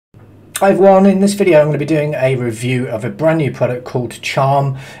Hi everyone, in this video I'm going to be doing a review of a brand new product called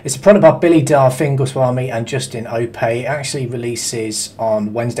Charm. It's a product by Billy Darr, Fingerswamy and Justin Opay. It actually releases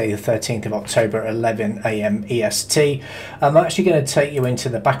on Wednesday the 13th of October at 11 AM EST. I'm actually going to take you into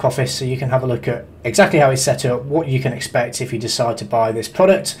the back office so you can have a look at exactly how it's set up, what you can expect if you decide to buy this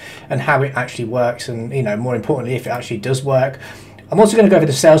product and how it actually works, and more importantly, if it actually does work. I'm also going to go over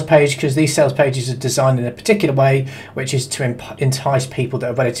the sales page because these sales pages are designed in a particular way, which is to entice people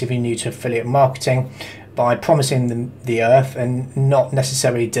that are relatively new to affiliate marketing by promising them the earth and not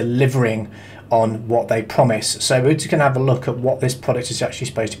necessarily delivering on what they promise. So we're just going to have a look at what this product is actually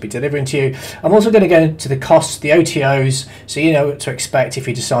supposed to be delivering to you. I'm also going to go into the costs, the OTOs, so you know what to expect if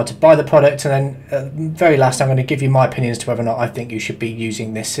you decide to buy the product. And then very last, I'm going to give you my opinion as to whether or not I think you should be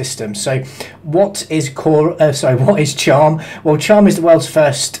using this system. So what is what is Charm? Well, Charm is the world's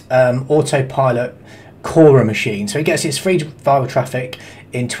first autopilot Quora machine. So it gets its free viral traffic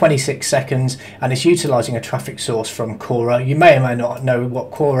in 26 seconds and it's utilizing a traffic source from Quora. You may or may not know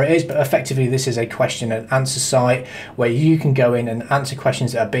what Quora is, but effectively this is a question and answer site where you can go in and answer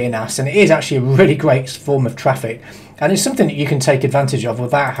questions that are being asked, and it is actually a really great form of traffic, and it's something that you can take advantage of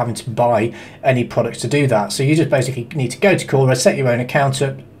without having to buy any products to do that. So you just basically need to go to Quora, set your own account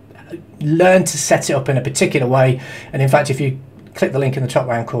up, learn to set it up in a particular way, and in fact if you click the link in the top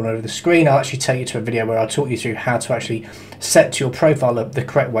right corner of the screen, I'll actually take you to a video where I'll talk you through how to actually set your profile up the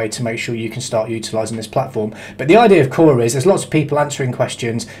correct way to make sure you can start utilizing this platform. But the idea of Quora is there's lots of people answering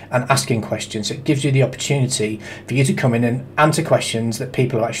questions and asking questions. So it gives you the opportunity for you to come in and answer questions that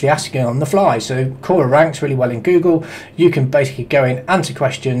people are actually asking on the fly. So Quora ranks really well in Google. You can basically go in, answer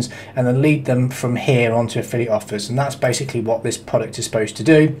questions, and then lead them from here onto affiliate offers. And that's basically what this product is supposed to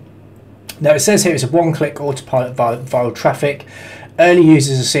do. Now it says here it's a one-click autopilot viral traffic. Early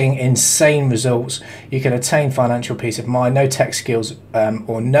users are seeing insane results. You can attain financial peace of mind, no tech skills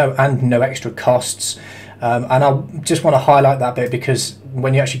no extra costs. And I just want to highlight that bit because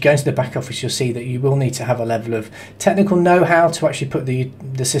when you actually go into the back office, you'll see that you will need to have a level of technical know-how to actually put the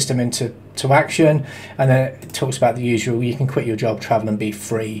system into action. And then it talks about the usual, you can quit your job, travel and be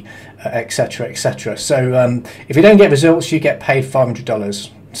free, etc, etc. So if you don't get results, you get paid $500.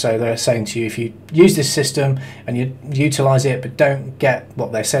 So they're saying to you, if you use this system and you utilize it but don't get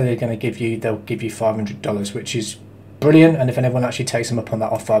what they say they're going to give you, they'll give you $500, which is brilliant. And if anyone actually takes them up on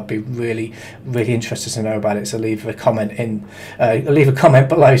that offer, I'd be really interested to know about it. So leave a comment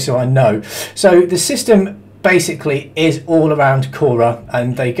below so I know. So the system basically is all around Quora,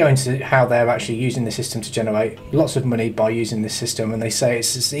 and they go into how they're actually using the system to generate lots of money by using this system, and they say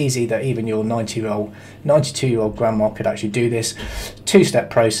it's as easy that even your 92-year-old grandma could actually do this. Two-step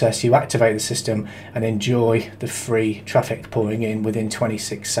process: you activate the system and enjoy the free traffic pouring in within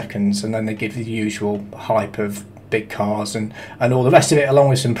 26 seconds, and then they give you the usual hype of big cars and all the rest of it, along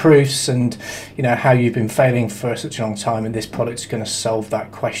with some proofs and how you've been failing for such a long time, and this product's going to solve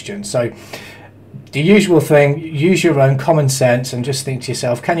that question. So the usual thing, use your own common sense and just think to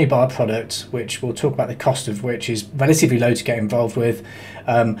yourself, can you buy a product, which we'll talk about the cost of, which is relatively low to get involved with,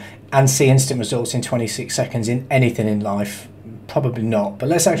 and see instant results in 26 seconds in anything in life? Probably not, but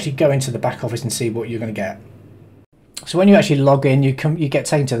let's actually go into the back office and see what you're going to get. So when you actually log in, you get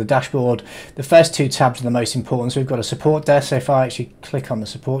taken to the dashboard. The first two tabs are the most important. So we've got a support desk. So if I actually click on the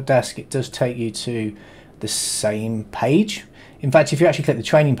support desk, it does take you to the same page. In fact, if you actually click the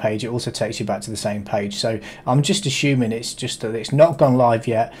training page, it also takes you back to the same page. So I'm just assuming it's just that it's not gone live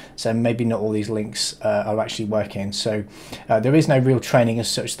yet, so maybe not all these links are actually working. So there is no real training as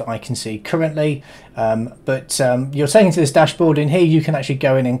such that I can see currently, but you're taken to this dashboard. In here you can actually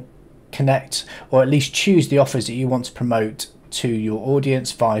go in and connect, or at least choose the offers that you want to promote to your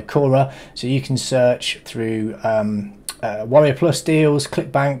audience via Quora. So you can search through Warrior Plus deals,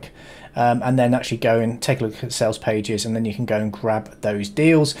 ClickBank, and then actually go and take a look at sales pages, and then you can go and grab those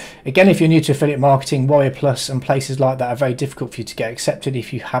deals. Again, if you're new to affiliate marketing, Warrior Plus and places like that are very difficult for you to get accepted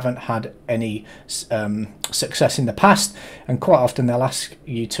if you haven't had any success in the past, and quite often they'll ask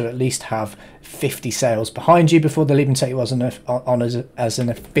you to at least have 50 sales behind you before they'll even take you as an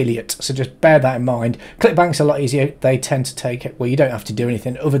affiliate. So just bear that in mind. ClickBank's a lot easier. They tend to take it, well, you don't have to do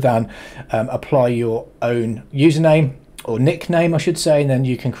anything other than apply your own username, or nickname I should say, and then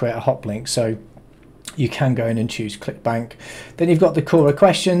you can create a hot link. So you can go in and choose ClickBank. Then you've got the Quora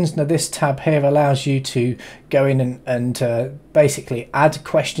questions. Now this tab here allows you to go in and basically add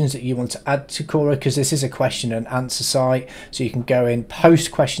questions that you want to add to Quora, because this is a question and answer site. So you can go in,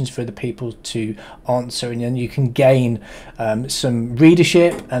 post questions for the people to answer, and then you can gain some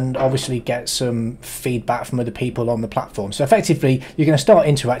readership and obviously get some feedback from other people on the platform. So effectively you're going to start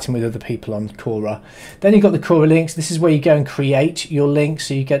interacting with other people on Quora. Then you've got the Quora links. This is where you go and create your links.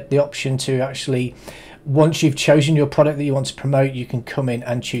 So you get the option to actually, once you've chosen your product that you want to promote, you can come in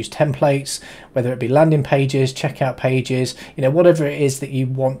and choose templates, whether it be landing pages, checkout pages, you know, whatever it is that you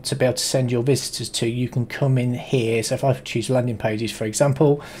want to be able to send your visitors to, you can come in here. So if I choose landing pages, for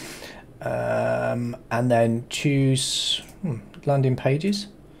example, and then choose landing pages,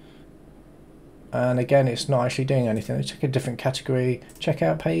 and again, it's not actually doing anything. Let's check a different category,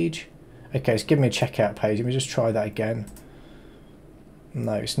 checkout page. Okay, it's giving me a checkout page. Let me just try that again.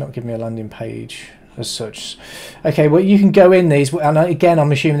 No, it's not giving me a landing page as such. Okay, well, you can go in these, and again,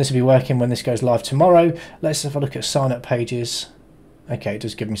 I'm assuming this will be working when this goes live tomorrow. Let's have a look at sign up pages. Okay, it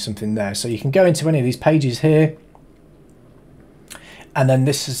does give me something there. So you can go into any of these pages here, and then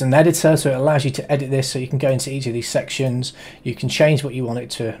this is an editor, so it allows you to edit this. So you can go into each of these sections, you can change what you want it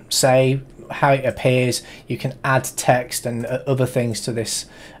to say, how it appears, you can add text and other things to this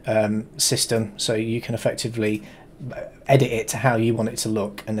system, so you can effectively edit it to how you want it to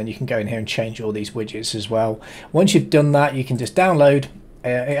look, and then you can go in here and change all these widgets as well. Once you've done that, you can just download.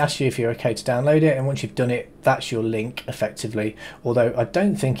 It asks you if you're okay to download it, and once you've done it, that's your link effectively, although I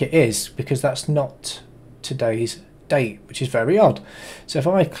don't think it is, because that's not today's date, which is very odd. So if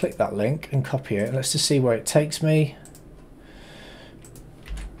I click that link and copy it, let's just see where it takes me.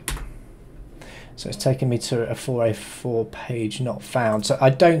 So it's taken me to a 404 page not found. So I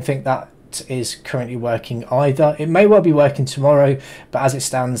don't think that is currently working either. It may well be working tomorrow, but as it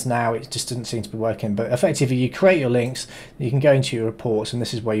stands now, it just doesn't seem to be working. But effectively, you create your links, you can go into your reports, and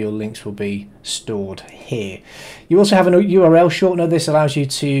this is where your links will be stored here. You also have a URL shortener. This allows you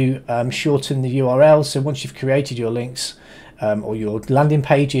to shorten the URL. So once you've created your links or your landing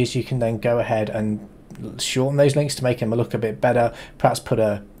pages, you can then go ahead and shorten those links to make them look a bit better. Perhaps put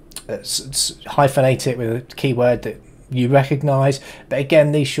hyphenate it with a keyword that you recognize. But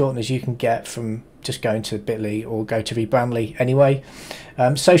again, these shorteners you can get from just going to Bitly or go to Rebrandly anyway.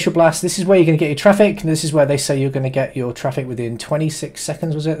 Social Blast, this is where you're going to get your traffic. This is where they say you're going to get your traffic within 26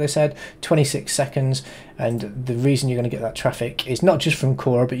 seconds, was it? They said 26 seconds. And the reason you're going to get that traffic is not just from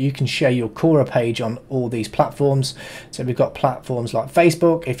Quora, but you can share your Quora page on all these platforms. So we've got platforms like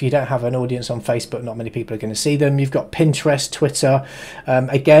Facebook. If you don't have an audience on Facebook, not many people are going to see them. You've got Pinterest, Twitter.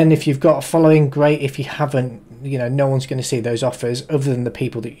 Again, if you've got a following, great. If you haven't, you know, no one's going to see those offers other than the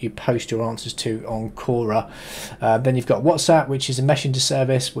people that you post your answers to on Quora. Then you've got WhatsApp, which is a messenger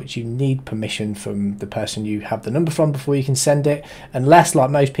service, which you need permission from the person you have the number from before you can send it, unless, like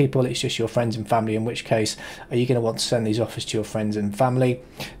most people, it's just your friends and family, in which case are you going to want to send these offers to your friends and family.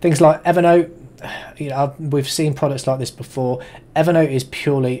 Things like Evernote, you know, we've seen products like this before. Evernote is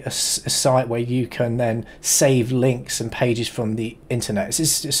purely a site where you can then save links and pages from the internet.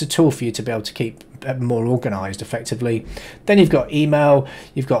 It's a tool for you to be able to keep more organized effectively. Then you've got email,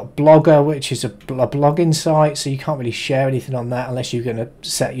 you've got Blogger, which is a blogging site, so you can't really share anything on that unless you're going to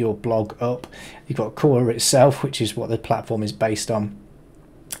set your blog up. You've got Quora itself, which is what the platform is based on,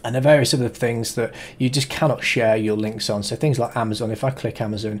 and there are various other things that you just cannot share your links on. So things like Amazon, if I click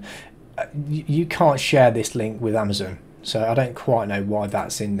Amazon, you can't share this link with Amazon, so I don't quite know why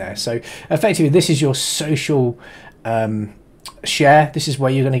that's in there. So effectively, this is your social share. This is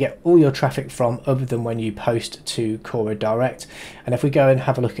where you're going to get all your traffic from, other than when you post to Quora Direct. And if we go and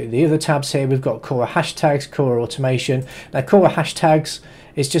have a look at the other tabs here, we've got Quora hashtags, Quora automation. Now Quora hashtags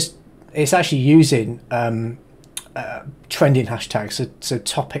is it's actually using trending hashtags, so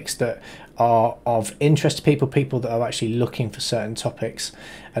topics that are of interest to people that are actually looking for certain topics.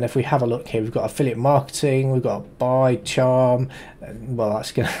 And if we have a look here, we've got affiliate marketing, we've got buy charm. Well,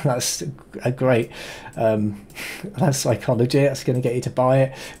 that's a great that's psychology. That's going to get you to buy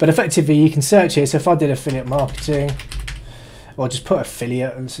it. But effectively, you can search here. So if I did affiliate marketing, or just put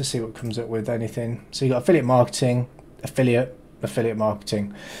affiliate, and let's just see what comes up with anything. So you got affiliate marketing, affiliate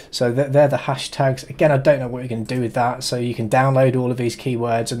marketing. So they're the hashtags. Again, I don't know what you're going to do with that. So you can download all of these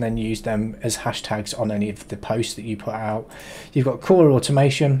keywords and then use them as hashtags on any of the posts that you put out. You've got Quora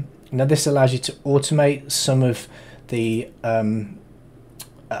automation. Now this allows you to automate some of the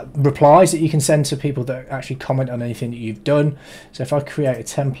replies that you can send to people that actually comment on anything that you've done. So if I create a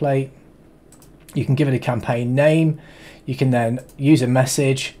template, you can give it a campaign name. You can then use a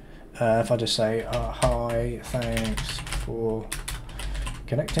message. If I just say, hi, thanks for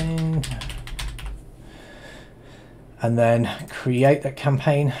connecting, and then create that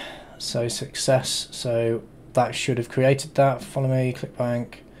campaign. So success, so that should have created that. Follow me, click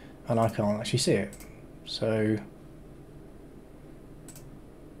bank, and I can't actually see it. So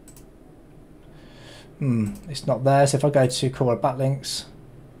it's not there. So if I go to Quora backlinks,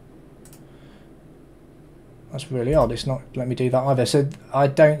 that's really odd. It's not let me do that either. So I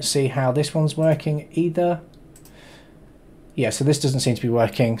don't see how this one's working either. Yeah, so this doesn't seem to be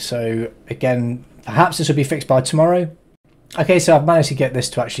working. So again, perhaps this will be fixed by tomorrow. Okay, so I've managed to get this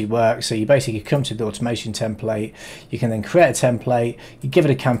to actually work. So you basically come to the automation template, you can then create a template, you give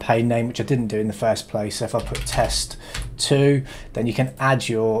it a campaign name, which I didn't do in the first place. So if I put test 2, then you can add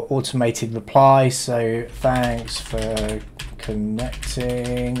your automated reply. So thanks for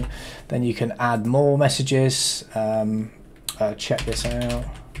connecting. Then you can add more messages. Check this out.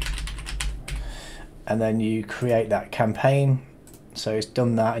 And then you create that campaign. So it's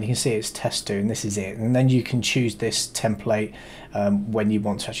done that, and you can see it's test 2, and this is it. And then you can choose this template when you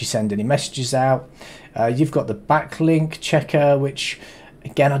want to actually send any messages out. You've got the backlink checker, which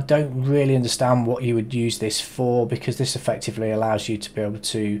again, I don't really understand what you would use this for, because this effectively allows you to be able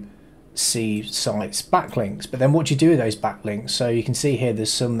to see sites backlinks. But then what do you do with those backlinks? So you can see here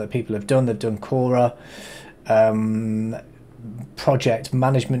there's some that people have done. They've done Quora, project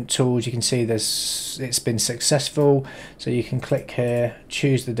management tools. You can see it's been successful, so you can click here,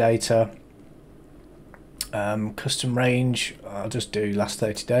 choose the data, custom range, I'll just do last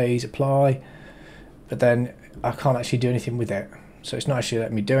 30 days, apply, but then I can't actually do anything with it. So it's not actually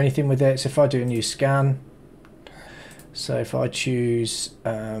letting me do anything with it. So if I do a new scan, so if I choose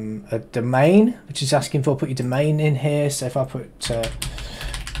a domain, which is asking for, put your domain in here. So if I put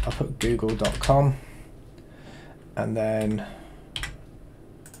google.com, and then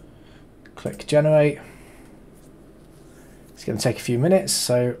click generate. It's going to take a few minutes,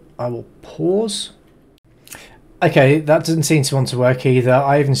 so I will pause. Okay, that doesn't seem to want to work either.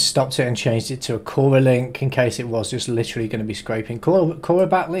 I even stopped it and changed it to a Quora link in case it was just literally going to be scraping Quora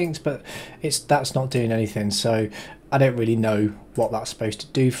backlinks, but that's not doing anything. So I don't really know what that's supposed to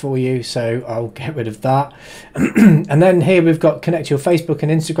do for you, so I'll get rid of that. And then here we've got connect your Facebook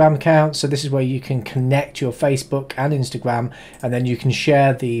and Instagram accounts. So this is where you can connect your Facebook and Instagram, and then you can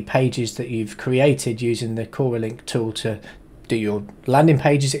share the pages that you've created using the Quora link tool to do your landing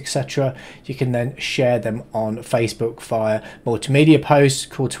pages, etc. You can then share them on Facebook via multimedia posts,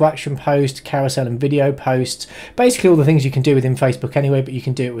 call to action posts, carousel and video posts, basically all the things you can do within Facebook anyway, but you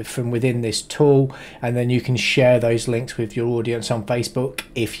can do it from within this tool, and then you can share those links with your audience on Facebook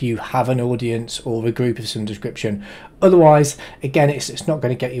if you have an audience or a group of some description. Otherwise, again, it's not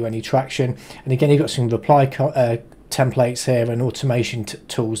going to get you any traction. And again, you've got some reply templates here and automation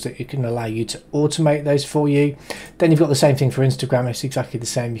tools that can allow you to automate those for you. Then you've got the same thing for Instagram. It's exactly the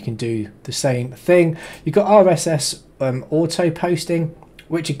same. You can do the same thing. You've got RSS auto posting,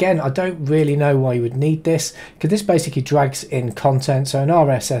 which again, I don't really know why you would need this, because this basically drags in content. So an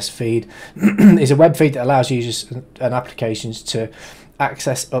RSS feed is a web feed that allows users and applications to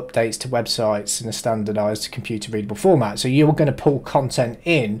access updates to websites in a standardized computer readable format. So you're going to pull content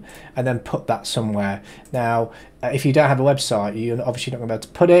in and then put that somewhere. Now, if you don't have a website, you're obviously not going to be able to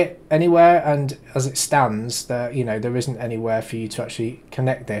put it anywhere, and as it stands, there isn't anywhere for you to actually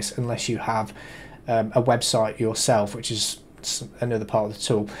connect this unless you have a website yourself, which is another part of the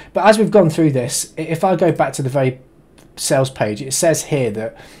tool. But as we've gone through this, if I go back to the very sales page, it says here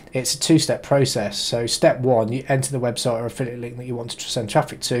that it's a two-step process. So step 1, you enter the website or affiliate link that you want to send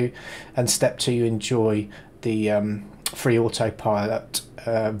traffic to, and step 2, you enjoy the free autopilot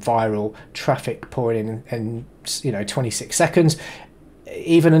viral traffic pouring in 26 seconds.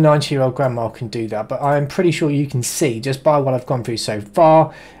 Even a 90-year-old grandma can do that, but I'm pretty sure you can see just by what I've gone through so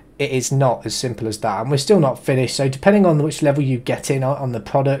far, it is not as simple as that, and we're still not finished. So depending on which level you get in on the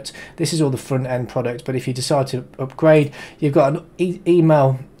product, this is all the front end product, but if you decide to upgrade, you've got an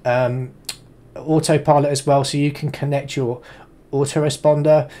email autopilot as well, so you can connect your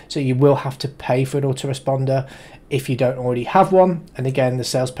autoresponder. So you will have to pay for an autoresponder if you don't already have one, and again, the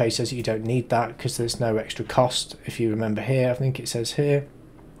sales page says that you don't need that because there's no extra cost. If you remember here, I think it says here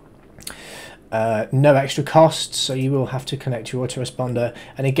no extra costs, so you will have to connect your autoresponder.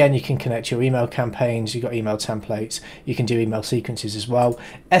 And again, you can connect your email campaigns. You've got email templates, you can do email sequences as well.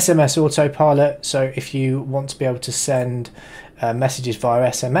 SMS autopilot, so if you want to be able to send messages via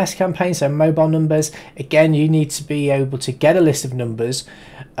SMS campaigns, so mobile numbers, again, you need to be able to get a list of numbers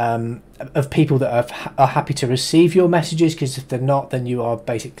of people that are happy to receive your messages, because if they're not, then you are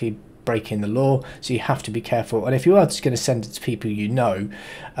basically breaking the law, so you have to be careful. And if you are just going to send it to people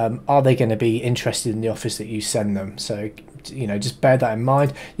are they going to be interested in the offers that you send them? So you know, just bear that in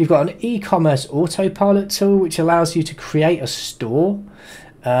mind. You've got an e-commerce autopilot tool which allows you to create a store.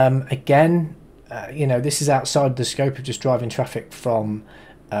 Again, you know, this is outside the scope of just driving traffic from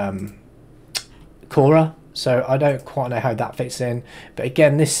Quora, so I don't quite know how that fits in, but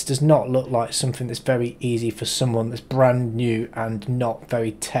again, this does not look like something that's very easy for someone that's brand new and not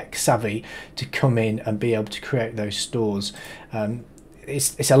very tech savvy to come in and be able to create those stores.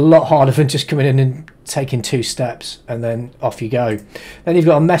 It's a lot harder than just coming in and taking 2 steps and then off you go. Then you've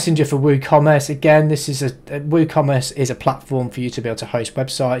got a messenger for WooCommerce. Again, this is WooCommerce is a platform for you to be able to host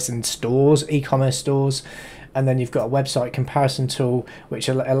websites and stores, e-commerce stores. And then you've got a website comparison tool which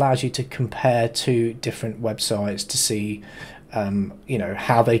allows you to compare 2 different websites to see you know,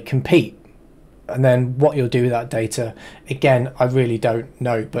 how they compete. And then what you'll do with that data, again, I really don't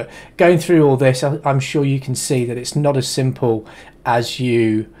know, but going through all this, I'm sure you can see that it's not as simple as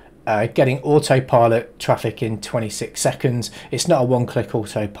you getting autopilot traffic in 26 seconds. It's not a one-click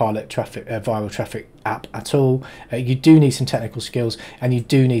autopilot traffic, viral traffic app at all. You do need some technical skills, and you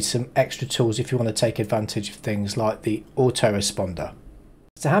do need some extra tools if you want to take advantage of things like the autoresponder.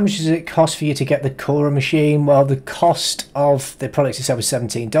 So how much does it cost for you to get the Quora machine? Well, the cost of the product itself is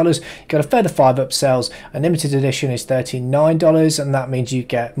 $17. You've got a further 5 upsells. A limited edition is $39, and that means you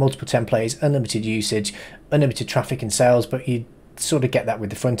get multiple templates, unlimited usage, unlimited traffic and sales, but you sort of get that with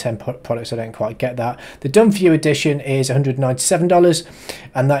the front end products. I don't quite get that. The done for you edition is $197,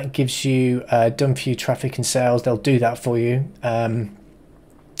 and that gives you done for you traffic and sales. They'll do that for you.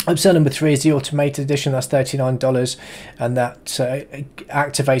 Upsell number 3 is the automated edition. That's $39, and that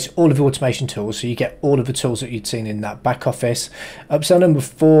activates all of the automation tools, so you get all of the tools that you'd seen in that back office. Upsell number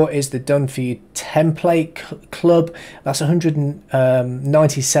 4 is the done for you template club. That's $197,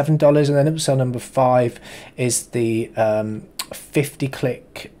 and then upsell number 5 is the 50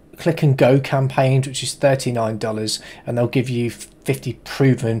 click and go campaigns, which is $39, and they'll give you 50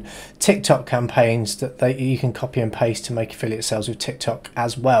 proven TikTok campaigns that you can copy and paste to make affiliate sales with TikTok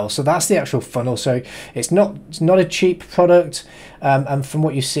as well. So that's the actual funnel. So it's not a cheap product, and from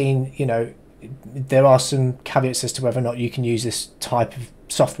what you've seen, you know, there are some caveats as to whether or not you can use this type of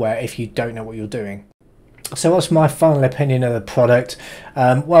software if you don't know what you're doing. So what's my final opinion of the product?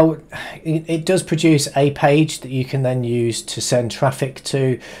 Well, it does produce a page that you can then use to send traffic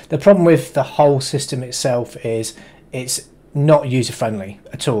to. The problem with the whole system itself is it's not user friendly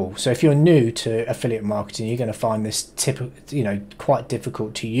at all. So if you're new to affiliate marketing, you're going to find this quite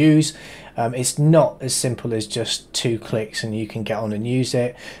difficult to use. It's not as simple as just 2 clicks and you can get on and use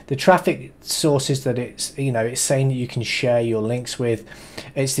it. The traffic sources that it's saying that you can share your links with,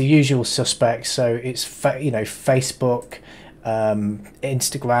 it's the usual suspects. So it's Facebook,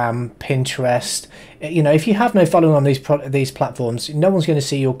 Instagram, Pinterest. If you have no following on these platforms, no one's going to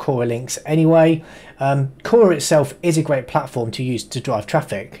see your Quora links anyway. Quora itself is a great platform to use to drive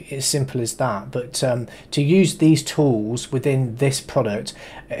traffic. It's simple as that. But to use these tools within this product,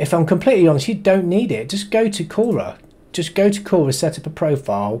 if I'm completely honest, you don't need it. Just go to Quora. Just go to Quora, set up a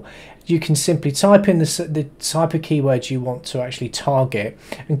profile. You can simply type in the type of keywords you want to actually target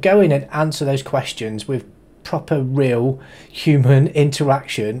and go in and answer those questions with proper real human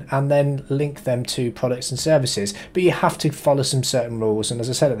interaction, and then link them to products and services. But you have to follow some certain rules, and as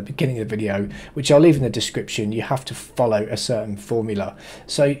I said at the beginning of the video, which I'll leave in the description, you have to follow a certain formula.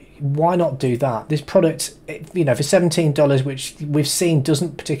 So why not do that? This product, for $17, which we've seen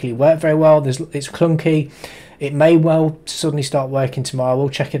doesn't particularly work very well. It's clunky. It may well suddenly start working tomorrow. We'll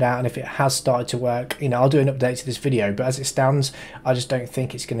check it out, and if it has started to work, I'll do an update to this video. But as it stands, I just don't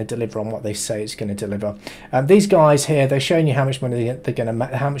think it's going to deliver on what they say it's going to deliver. These guys here, they're showing you how much money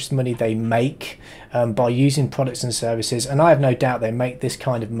how much money they make by using products and services, and I have no doubt they make this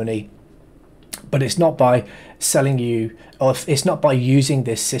kind of money. But it's not by selling you, or it's not by using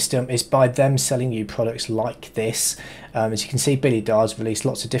this system, it's by them selling you products like this. As you can see, Billy Darr's released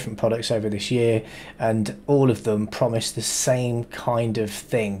lots of different products over this year, and all of them promise the same kind of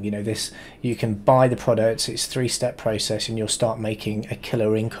thing. You can buy the products, it's a 3-step process, and you'll start making a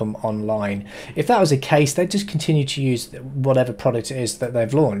killer income online. If that was the case, they'd just continue to use whatever product it is that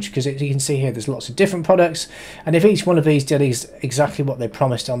they've launched, because you can see here there's lots of different products, and if each one of these did exactly what they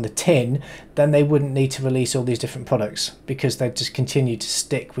promised on the tin, then they wouldn't need to release all these different products, because they'd just continue to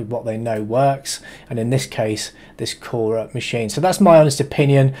stick with what they know works, and in this case, this Quora machine. So that's my honest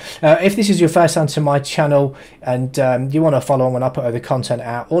opinion. If this is your first time to my channel, and you want to follow on when I put other content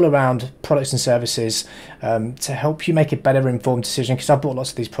out all around products and services to help you make a better informed decision, because I've bought lots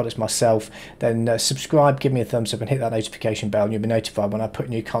of these products myself, then subscribe, give me a thumbs up, and hit that notification bell, and you'll be notified when I put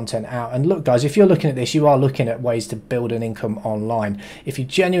new content out. And look guys, if you're looking at this, you are looking at ways to build an income online. If you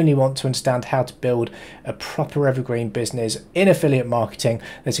genuinely want to understand how to build a proper evergreen business listeners in affiliate marketing,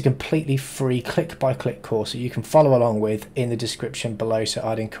 there's a completely free click-by-click course that you can follow along with in the description below, so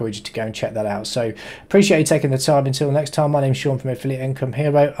I'd encourage you to go and check that out. So appreciate you taking the time. Until next time, my name's Sean from Affiliate Income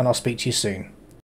Hero, and I'll speak to you soon.